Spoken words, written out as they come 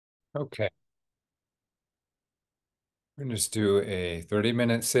Okay, we're gonna just do a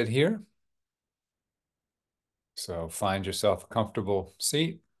 30-minute sit here. So find yourself a comfortable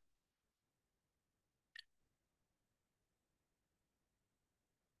seat.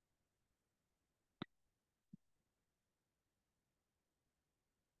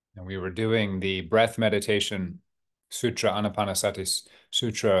 And we were doing the breath meditation sutra, Anapanasati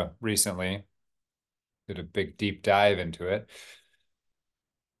Sutra recently. Did a big deep dive into it.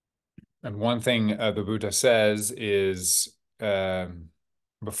 And one thing the Buddha says is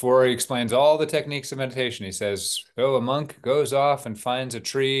before he explains all the techniques of meditation, he says, oh, a monk goes off and finds a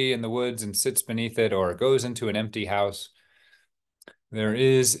tree in the woods and sits beneath it, or goes into an empty house. There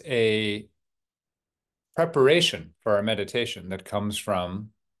is a preparation for our meditation that comes from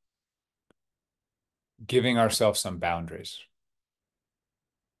giving ourselves some boundaries.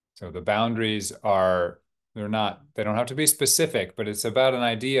 So the boundaries are, they don't have to be specific, but it's about an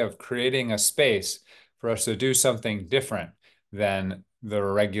idea of creating a space for us to do something different than the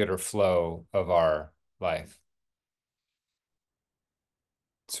regular flow of our life.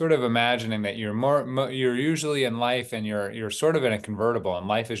 Sort of imagining that you're usually in life and you're sort of in a convertible and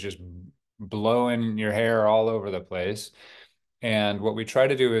life is just blowing your hair all over the place. And what we try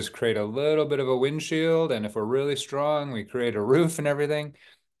to do is create a little bit of a windshield. And if we're really strong, we create a roof and everything.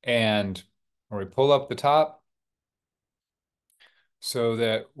 And or we pull up the top so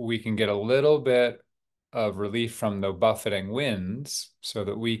that we can get a little bit of relief from the buffeting winds so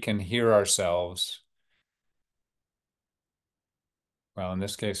that we can hear ourselves. Well, in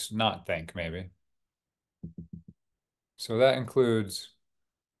this case, not think, maybe. So that includes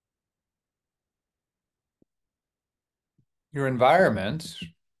your environment,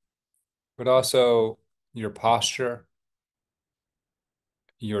 but also your posture,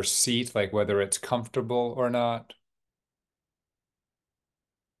 your seat, like whether it's comfortable or not.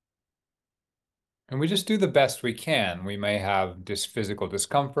 And we just do the best we can. We may have physical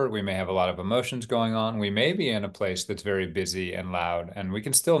discomfort. We may have a lot of emotions going on. We may be in a place that's very busy and loud, and we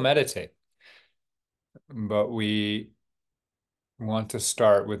can still meditate. But we want to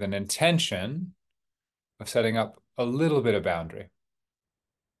start with an intention of setting up a little bit of boundary.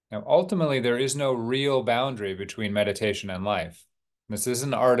 Now, ultimately, there is no real boundary between meditation and life. This is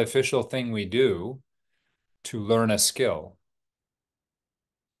an artificial thing we do to learn a skill,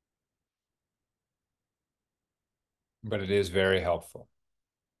 but it is very helpful.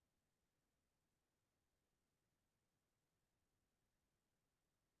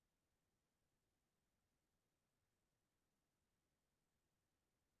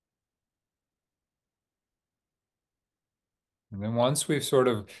 And then once we've sort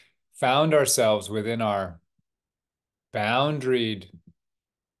of found ourselves within our boundaried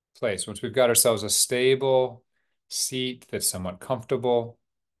place, once we've got ourselves a stable seat that's somewhat comfortable,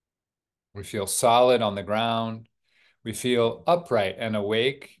 we feel solid on the ground, we feel upright and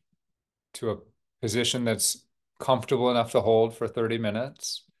awake to a position that's comfortable enough to hold for 30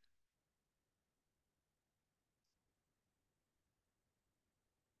 minutes.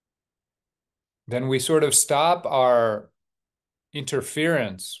 Then we sort of stop our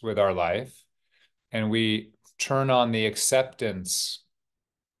interference with our life and we turn on the acceptance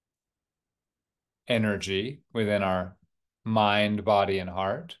energy within our mind, body, and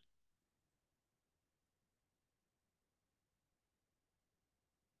heart.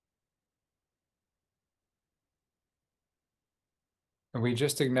 And we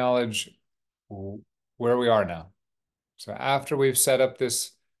just acknowledge where we are now. So after we've set up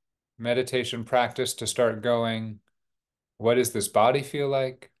this meditation practice to start going, what does this body feel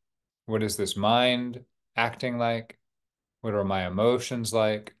like? What is this mind acting like? What are my emotions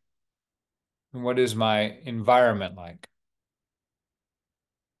like? And what is my environment like?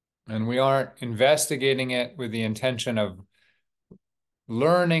 And we aren't investigating it with the intention of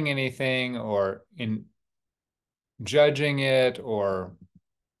learning anything or in judging it or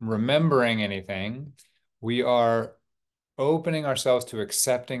remembering anything. We are opening ourselves to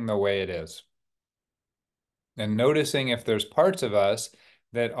accepting the way it is and noticing if there's parts of us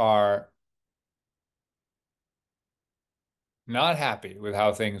that are not happy with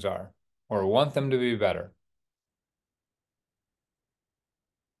how things are or want them to be better.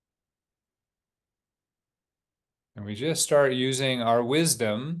 And we just start using our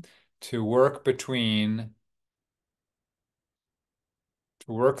wisdom to work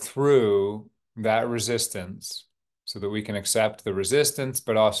through that resistance so that we can accept the resistance,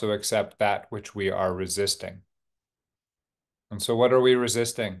 but also accept that which we are resisting. And so what are we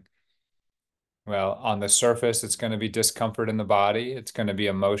resisting? Well, on the surface, it's going to be discomfort in the body. It's going to be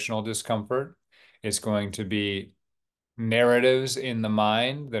emotional discomfort. It's going to be narratives in the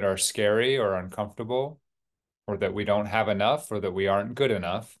mind that are scary or uncomfortable, or that we don't have enough, or that we aren't good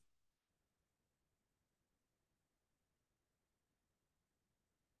enough.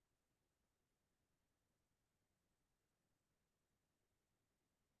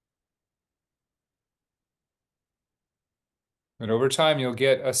 But over time, you'll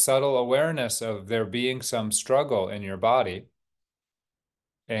get a subtle awareness of there being some struggle in your body.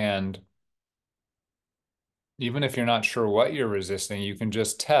 And even if you're not sure what you're resisting, you can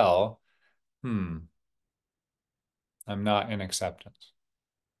just tell, I'm not in acceptance.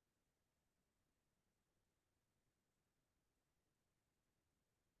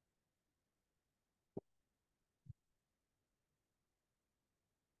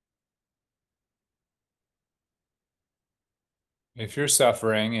 If you're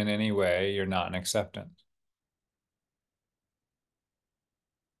suffering in any way, you're not in acceptance.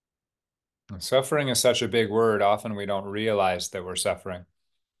 And suffering is such a big word. Often we don't realize that we're suffering.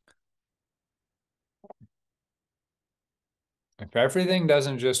 If everything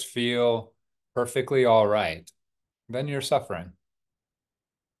doesn't just feel perfectly all right, then you're suffering.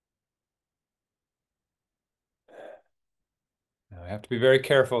 Now, we have to be very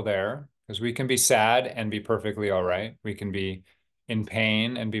careful there because we can be sad and be perfectly all right. We can be in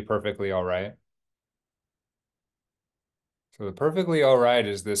pain and be perfectly all right. So the perfectly all right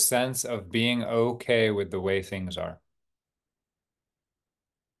is this sense of being okay with the way things are,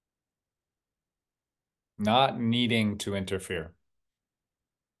 not needing to interfere.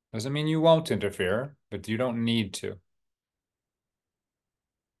 Doesn't mean you won't interfere, but you don't need to.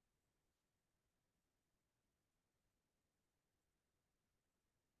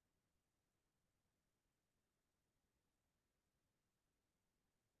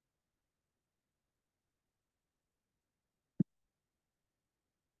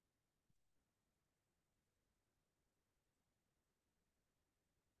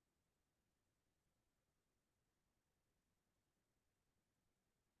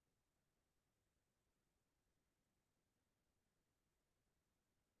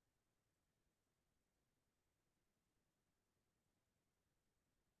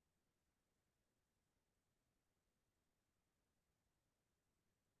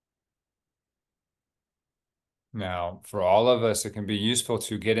 Now, for all of us, it can be useful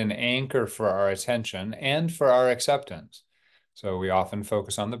to get an anchor for our attention and for our acceptance. So we often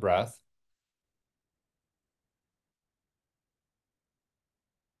focus on the breath.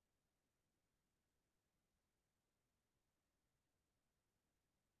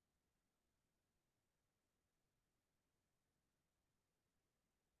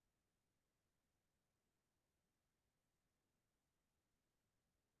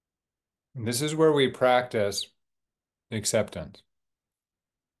 And this is where we practice acceptance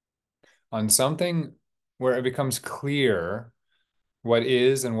on something where it becomes clear what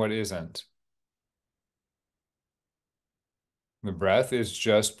is and what isn't. The breath is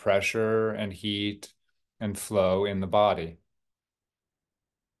just pressure and heat and flow in the body.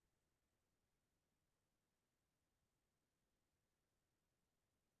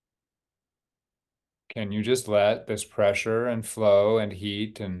 Can you just let this pressure and flow and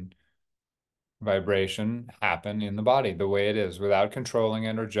heat and vibration happen in the body the way it is without controlling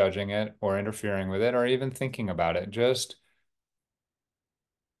it or judging it or interfering with it or even thinking about it, just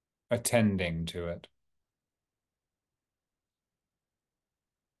attending to it?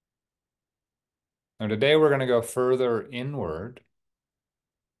 Now, today we're going to go further inward.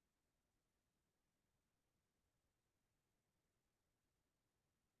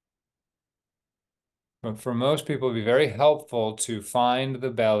 But for most people, it'd be very helpful to find the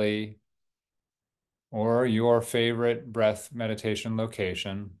belly or your favorite breath meditation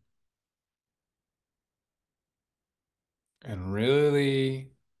location and really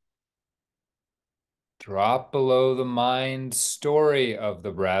drop below the mind story of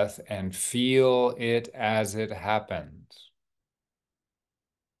the breath and feel it as it happens.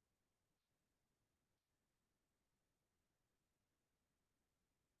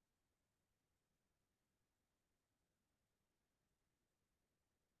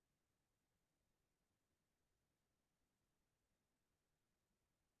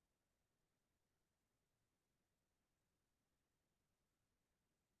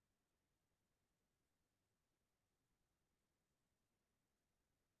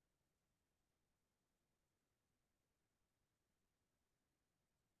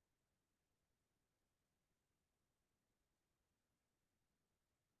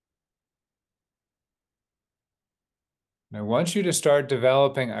 And I want you to start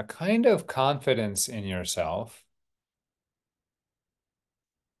developing a kind of confidence in yourself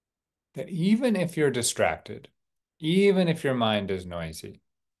that even if you're distracted, even if your mind is noisy,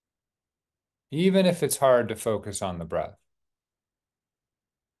 even if it's hard to focus on the breath,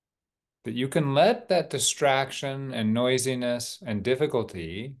 that you can let that distraction and noisiness and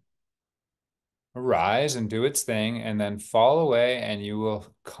difficulty arise and do its thing and then fall away, and you will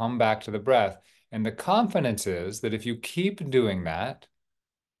come back to the breath. And the confidence is that if you keep doing that,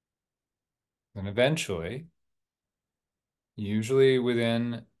 then eventually, usually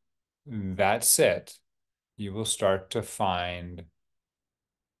within that sit, you will start to find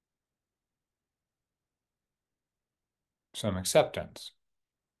some acceptance,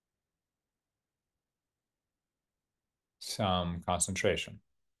 some concentration.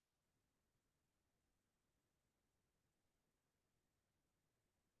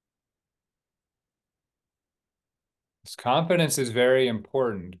 This confidence is very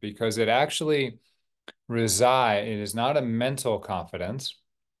important because it actually it is not a mental confidence.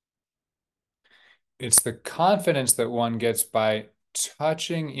 It's the confidence that one gets by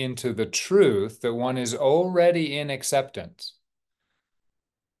touching into the truth that one is already in acceptance,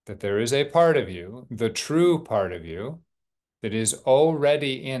 that there is a part of you, the true part of you, that is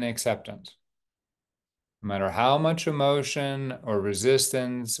already in acceptance. No matter how much emotion or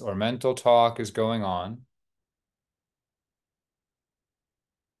resistance or mental talk is going on,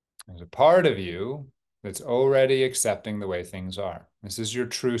 there's a part of you that's already accepting the way things are. This is your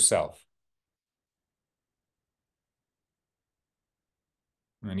true self.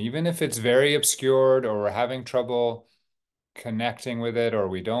 And even if it's very obscured or we're having trouble connecting with it, or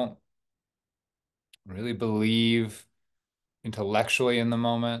we don't really believe intellectually in the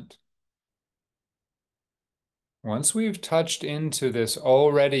moment, once we've touched into this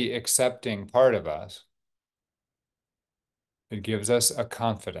already accepting part of us, it gives us a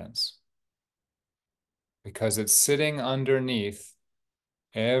confidence because it's sitting underneath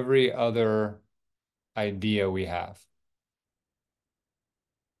every other idea we have.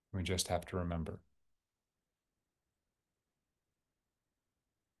 We just have to remember.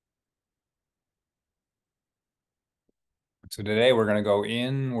 So today we're going to go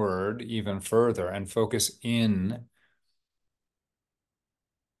inward even further and focus in.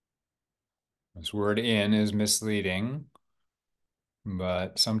 This word in is misleading,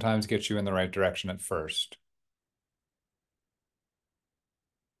 but sometimes gets you in the right direction at first.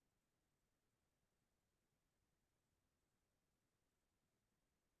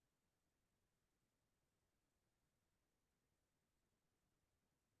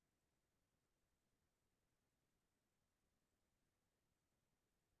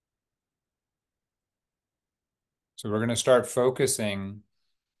 So we're going to start focusing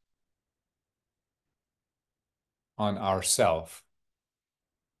on ourself.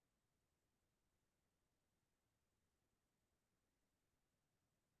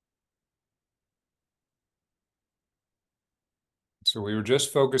 So we were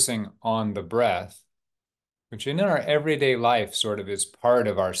just focusing on the breath, which in our everyday life sort of is part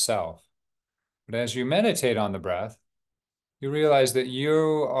of ourself. But as you meditate on the breath, you realize that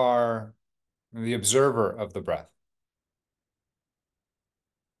you are the observer of the breath.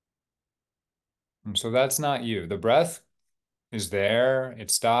 And so that's not you. The breath is there, it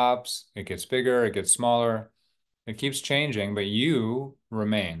stops, it gets bigger, it gets smaller, it keeps changing, but you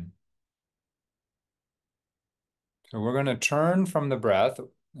remain. So we're going to turn from the breath.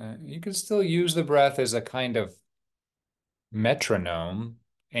 You can still use the breath as a kind of metronome,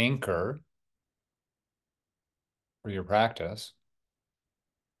 anchor for your practice.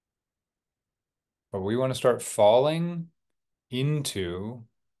 But we want to start falling into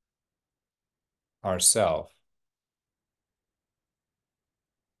ourself.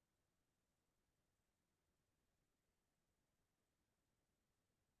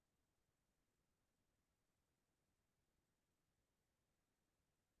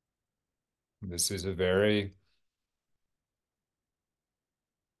 This is a very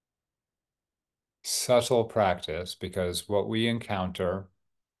subtle practice because what we encounter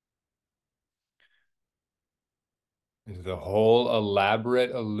is the whole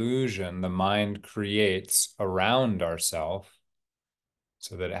elaborate illusion the mind creates around ourself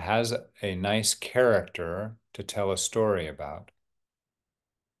so that it has a nice character to tell a story about.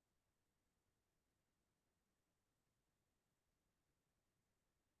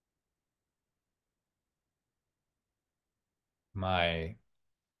 My,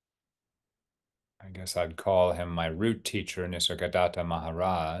 I guess I'd call him my root teacher, Nisargadatta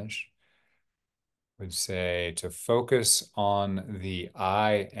Maharaj, would say to focus on the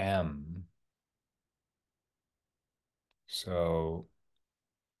I am. So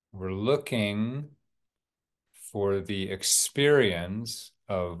we're looking for the experience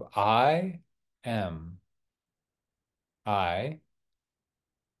of I am. I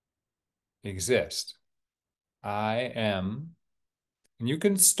exist. I am. And you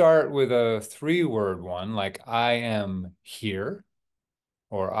can start with a three-word one like I am here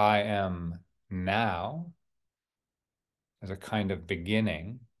or I am now as a kind of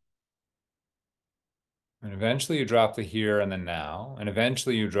beginning. And eventually you drop the here and the now, and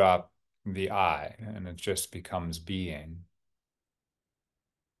eventually you drop the I, and it just becomes being.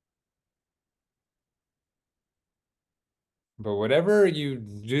 But whatever you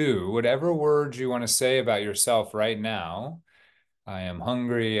do, whatever words you want to say about yourself right now, I am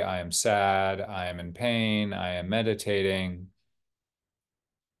hungry, I am sad, I am in pain, I am meditating,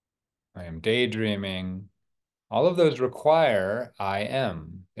 I am daydreaming. All of those require I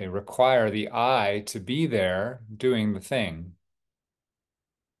am. They require the I to be there doing the thing.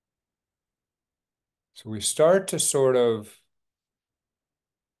 So we start to sort of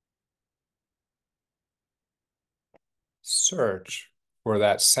search for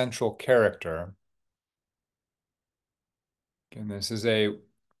that central character. And this is a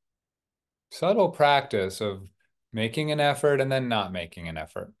subtle practice of making an effort and then not making an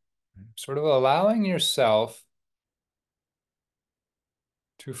effort. Sort of allowing yourself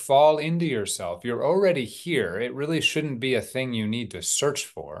to fall into yourself. You're already here. It really shouldn't be a thing you need to search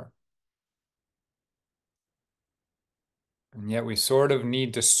for. And yet we sort of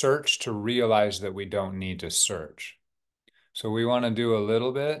need to search to realize that we don't need to search. So we want to do a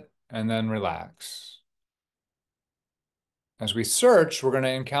little bit and then relax. As we search, we're going to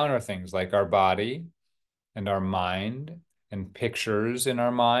encounter things like our body and our mind and pictures in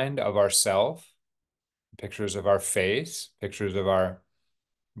our mind of ourself, pictures of our face, pictures of our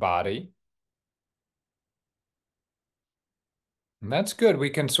body. And that's good. We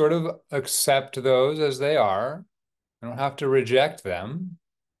can sort of accept those as they are. We don't have to reject them,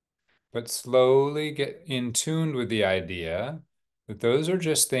 but slowly get in tune with the idea that those are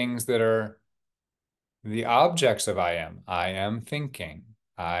just things that are the objects of I am. I am thinking.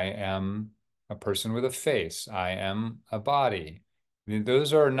 I am a person with a face. I am a body.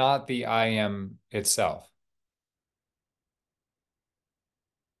 Those are not the I am itself.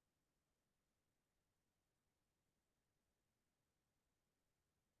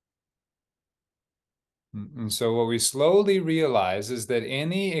 And so what we slowly realize is that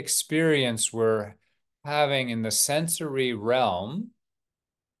any experience we're having in the sensory realm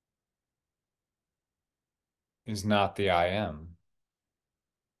is not the I am.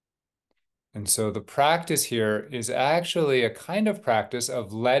 And so the practice here is actually a kind of practice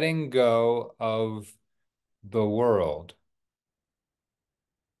of letting go of the world.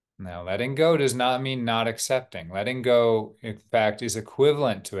 Now, letting go does not mean not accepting. Letting go, in fact, is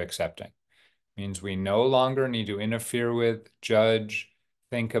equivalent to accepting. It means we no longer need to interfere with, judge,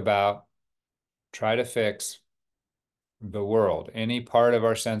 think about, try to fix the world, any part of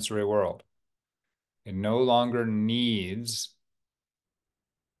our sensory world. It no longer needs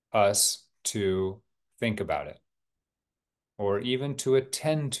us to think about it or even to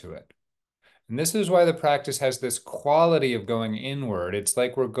attend to it. And this is why the practice has this quality of going inward. It's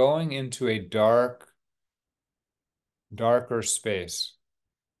like we're going into a darker space,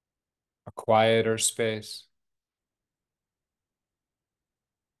 a quieter space.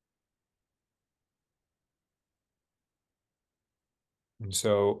 And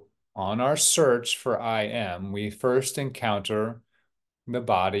so on our search for I am, we first encounter the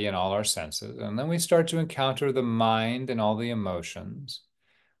body and all our senses, and then we start to encounter the mind and all the emotions.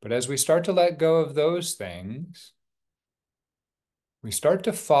 But as we start to let go of those things, we start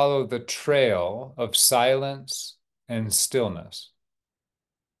to follow the trail of silence and stillness,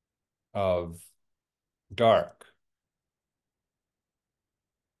 of dark.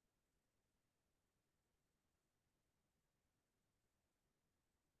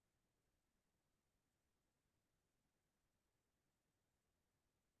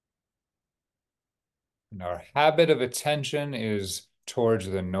 And our habit of attention is towards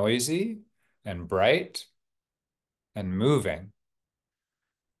the noisy and bright and moving.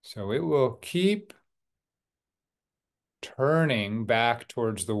 So it will keep turning back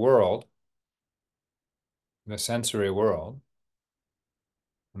towards the world, the sensory world.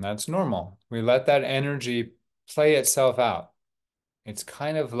 And that's normal. We let that energy play itself out. It's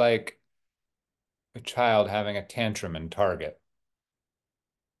kind of like a child having a tantrum in Target.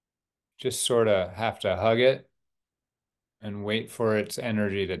 Just sort of have to hug it and wait for its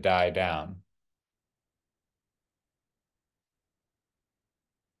energy to die down.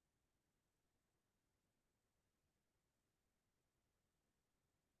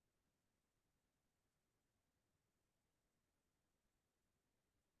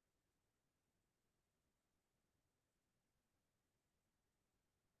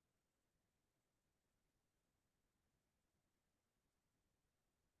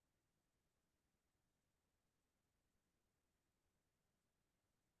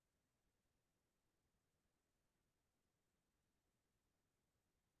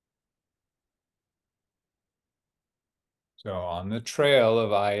 So on the trail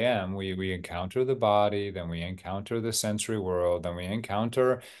of I am, we encounter the body, then we encounter the sensory world, then we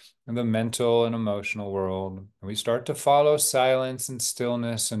encounter the mental and emotional world. And we start to follow silence and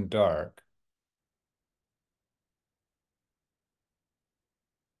stillness and dark.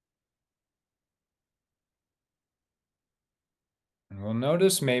 And we'll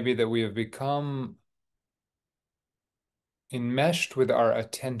notice maybe that we have become enmeshed with our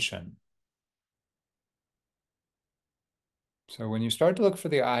attention. So when you start to look for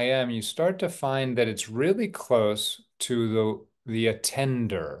the I am, you start to find that it's really close to the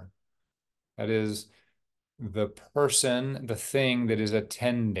attender. That is the person, the thing that is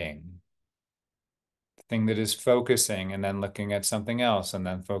attending, the thing that is focusing and then looking at something else and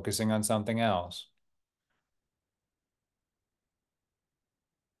then focusing on something else.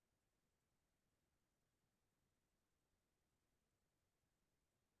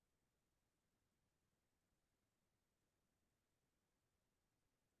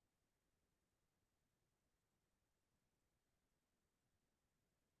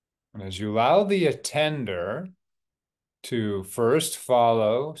 And as you allow the attender to first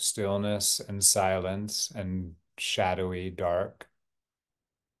follow stillness and silence and shadowy dark,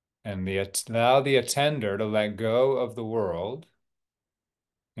 and allow the attender to let go of the world,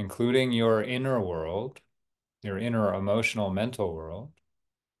 including your inner world, your inner emotional mental world.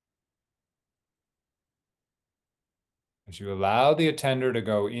 As you allow the attender to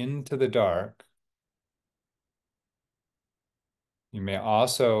go into the dark, you may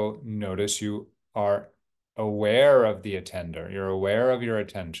also notice you are aware of the attender. You're aware of your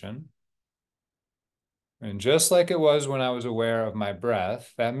attention. And just like it was when I was aware of my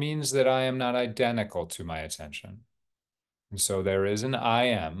breath, that means that I am not identical to my attention. And so there is an I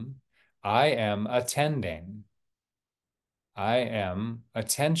am. I am attending. I am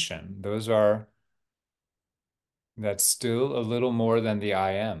attention. That's still a little more than the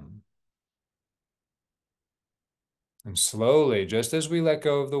I am. And slowly, just as we let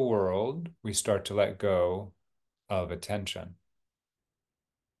go of the world, we start to let go of attention.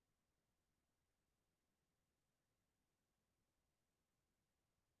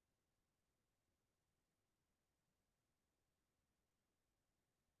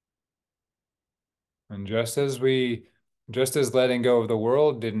 And just as letting go of the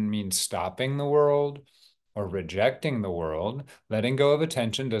world didn't mean stopping the world or rejecting the world, letting go of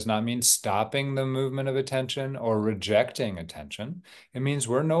attention does not mean stopping the movement of attention or rejecting attention. It means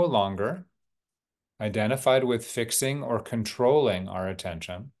we're no longer identified with fixing or controlling our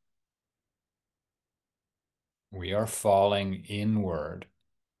attention. We are falling inward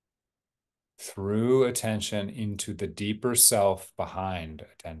through attention into the deeper self behind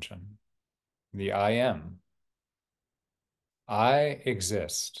attention. The I am. I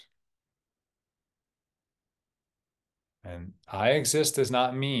exist. And I exist does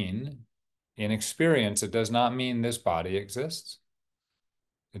not mean, in experience, it does not mean this body exists.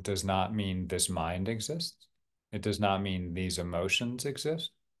 It does not mean this mind exists. It does not mean these emotions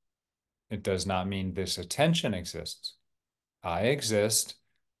exist. It does not mean this attention exists. I exist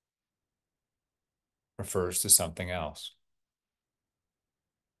refers to something else.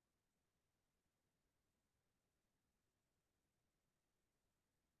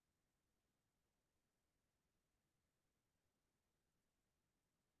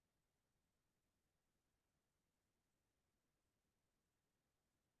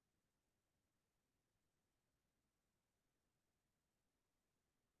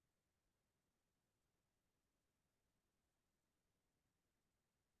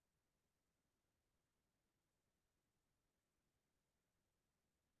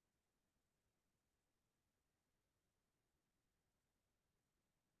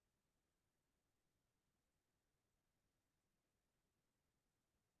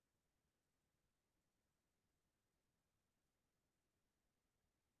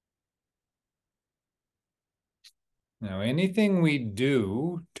 Now, anything we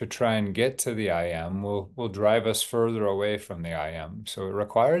do to try and get to the I am will drive us further away from the I am. So it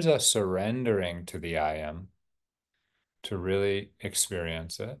requires us surrendering to the I am to really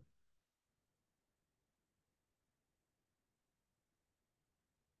experience it.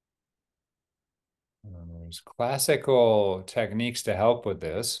 There's classical techniques to help with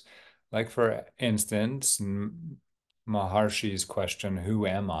this. Like, for instance, Maharshi's question, who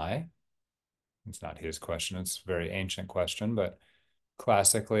am I? It's not his question, it's a very ancient question, but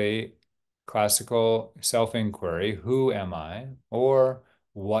classically, classical self-inquiry, who am I? Or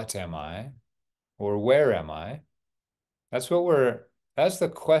what am I? Or where am I? That's what that's the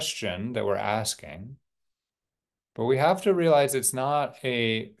question that we're asking. But we have to realize it's not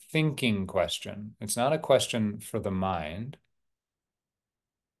a thinking question. It's not a question for the mind.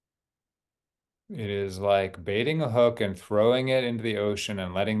 It is like baiting a hook and throwing it into the ocean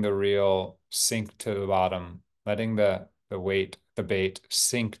and letting the reel sink to the bottom, letting the bait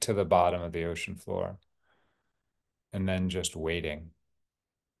sink to the bottom of the ocean floor, and then just waiting.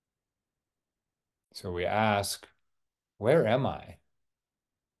 So we ask, where am I?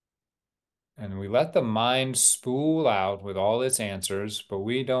 And we let the mind spool out with all its answers, but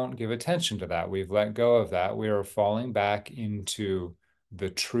we don't give attention to that. We've let go of that. We are falling back into the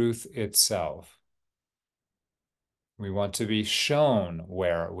truth itself. We want to be shown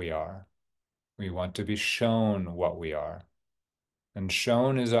where we are. We want to be shown what we are. And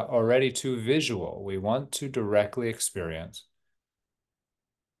shown is already too visual. We want to directly experience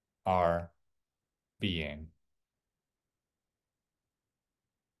our being.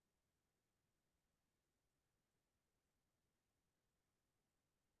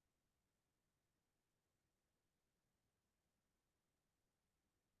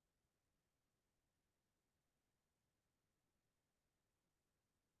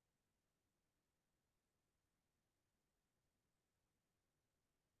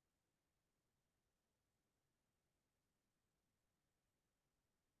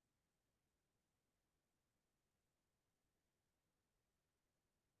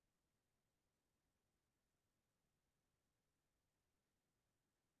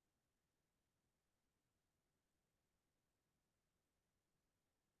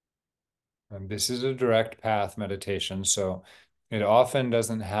 And this is a direct path meditation, so it often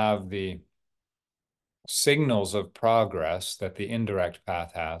doesn't have the signals of progress that the indirect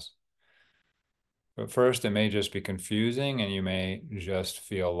path has. But first, it may just be confusing and you may just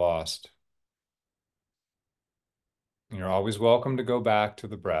feel lost. You're always welcome to go back to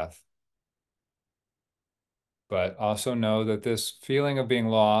the breath, but also know that this feeling of being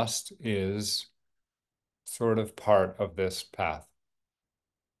lost is sort of part of this path.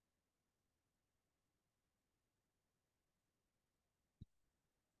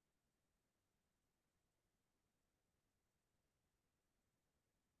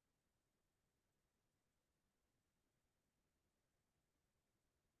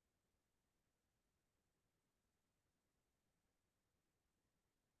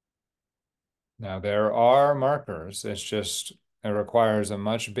 Now, there are markers. It requires a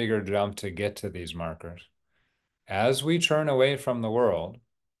much bigger jump to get to these markers. As we turn away from the world,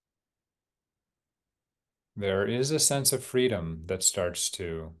 there is a sense of freedom that starts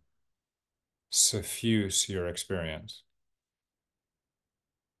to suffuse your experience.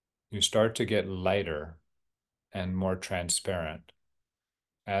 You start to get lighter and more transparent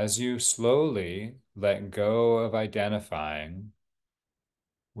as you slowly let go of identifying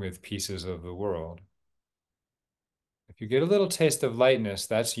with pieces of the world. If you get a little taste of lightness,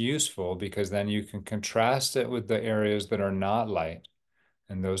 that's useful because then you can contrast it with the areas that are not light.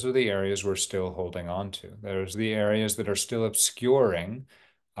 And those are the areas we're still holding on to. There's the areas that are still obscuring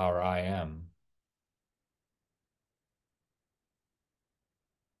our I am.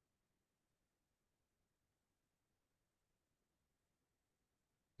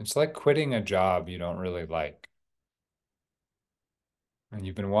 It's like quitting a job you don't really like. And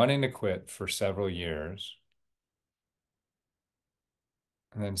you've been wanting to quit for several years.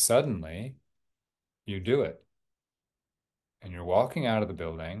 And then suddenly you do it. And you're walking out of the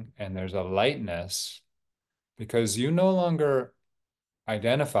building, and there's a lightness because you no longer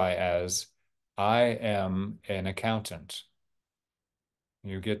identify as, I am an accountant.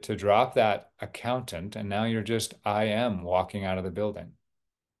 You get to drop that accountant, and now you're just, I am walking out of the building.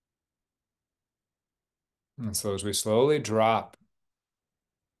 And so as we slowly drop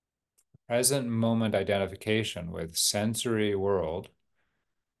present moment identification with sensory world,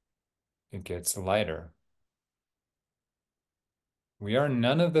 it gets lighter. We are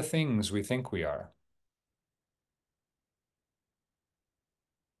none of the things we think we are.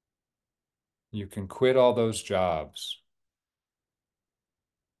 You can quit all those jobs.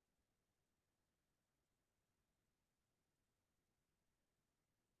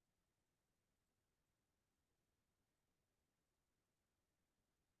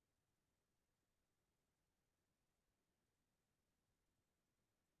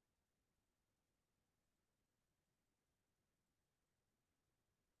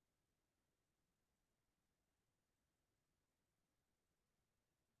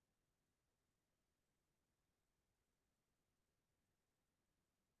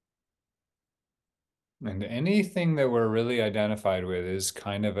 And anything that we're really identified with is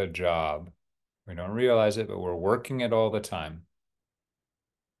kind of a job. We don't realize it, but we're working it all the time.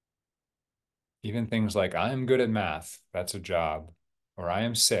 Even things like I am good at math, that's a job. Or I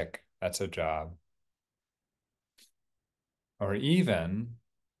am sick, that's a job. Or even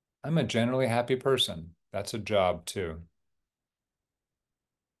I'm a generally happy person, that's a job too.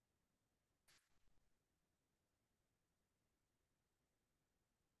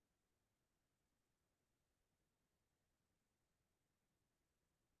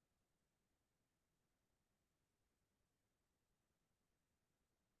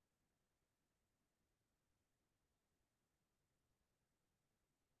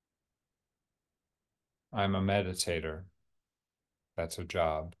 I'm a meditator, that's a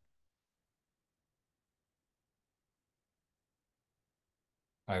job.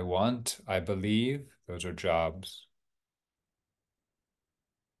 I believe, those are jobs.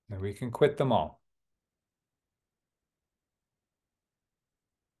 And we can quit them all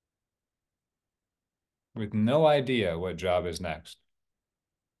with no idea what job is next,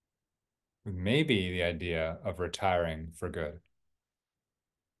 with maybe the idea of retiring for good.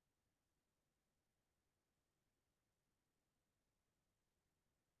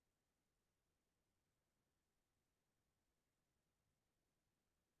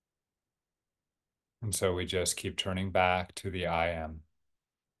 And so we just keep turning back to the I am.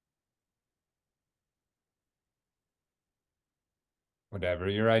 Whatever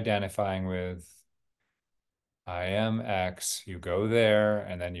you're identifying with, I am X, you go there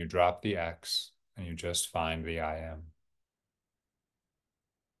and then you drop the X and you just find the I am.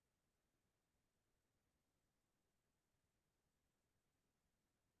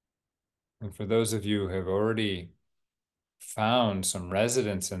 And for those of you who have already found some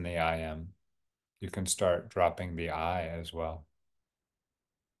residence in the I am, you can start dropping the I as well.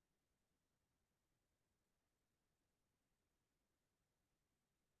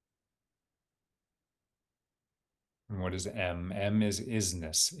 And what is M? M is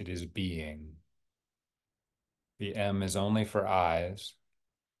isness, it is being. The M is only for I's.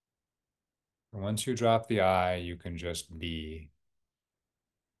 And once you drop the I, you can just be.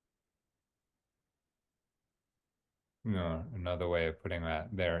 No, another way of putting that,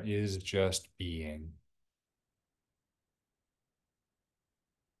 there is just being.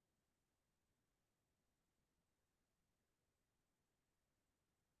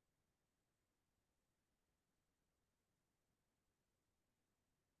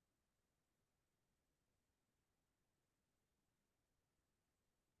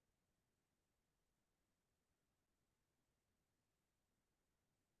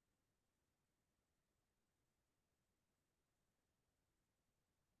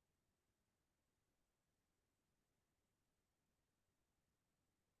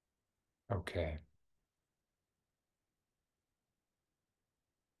 Okay.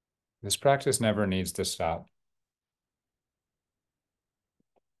 This practice never needs to stop,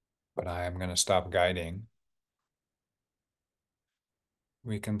 but I am going to stop guiding.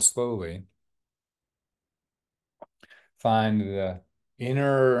 We can slowly find the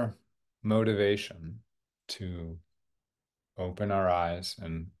inner motivation to open our eyes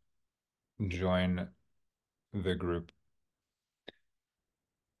and join the group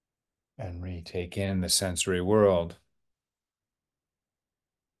and retake in the sensory world.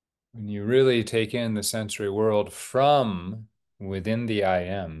 When you really take in the sensory world from within the I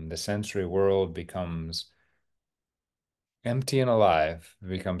am, the sensory world becomes empty and alive. It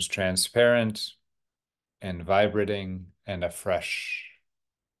becomes transparent and vibrating and afresh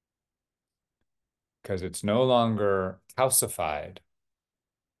because it's no longer calcified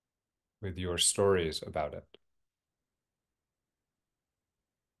with your stories about it.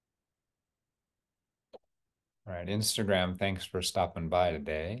 All right, Instagram, thanks for stopping by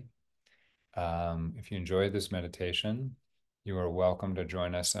today. If you enjoyed this meditation, you are welcome to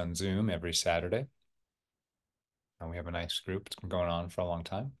join us on Zoom every Saturday. And we have a nice group. It's been going on for a long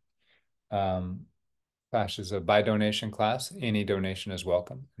time. Class is a by donation class. Any donation is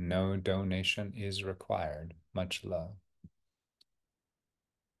welcome. No donation is required. Much love.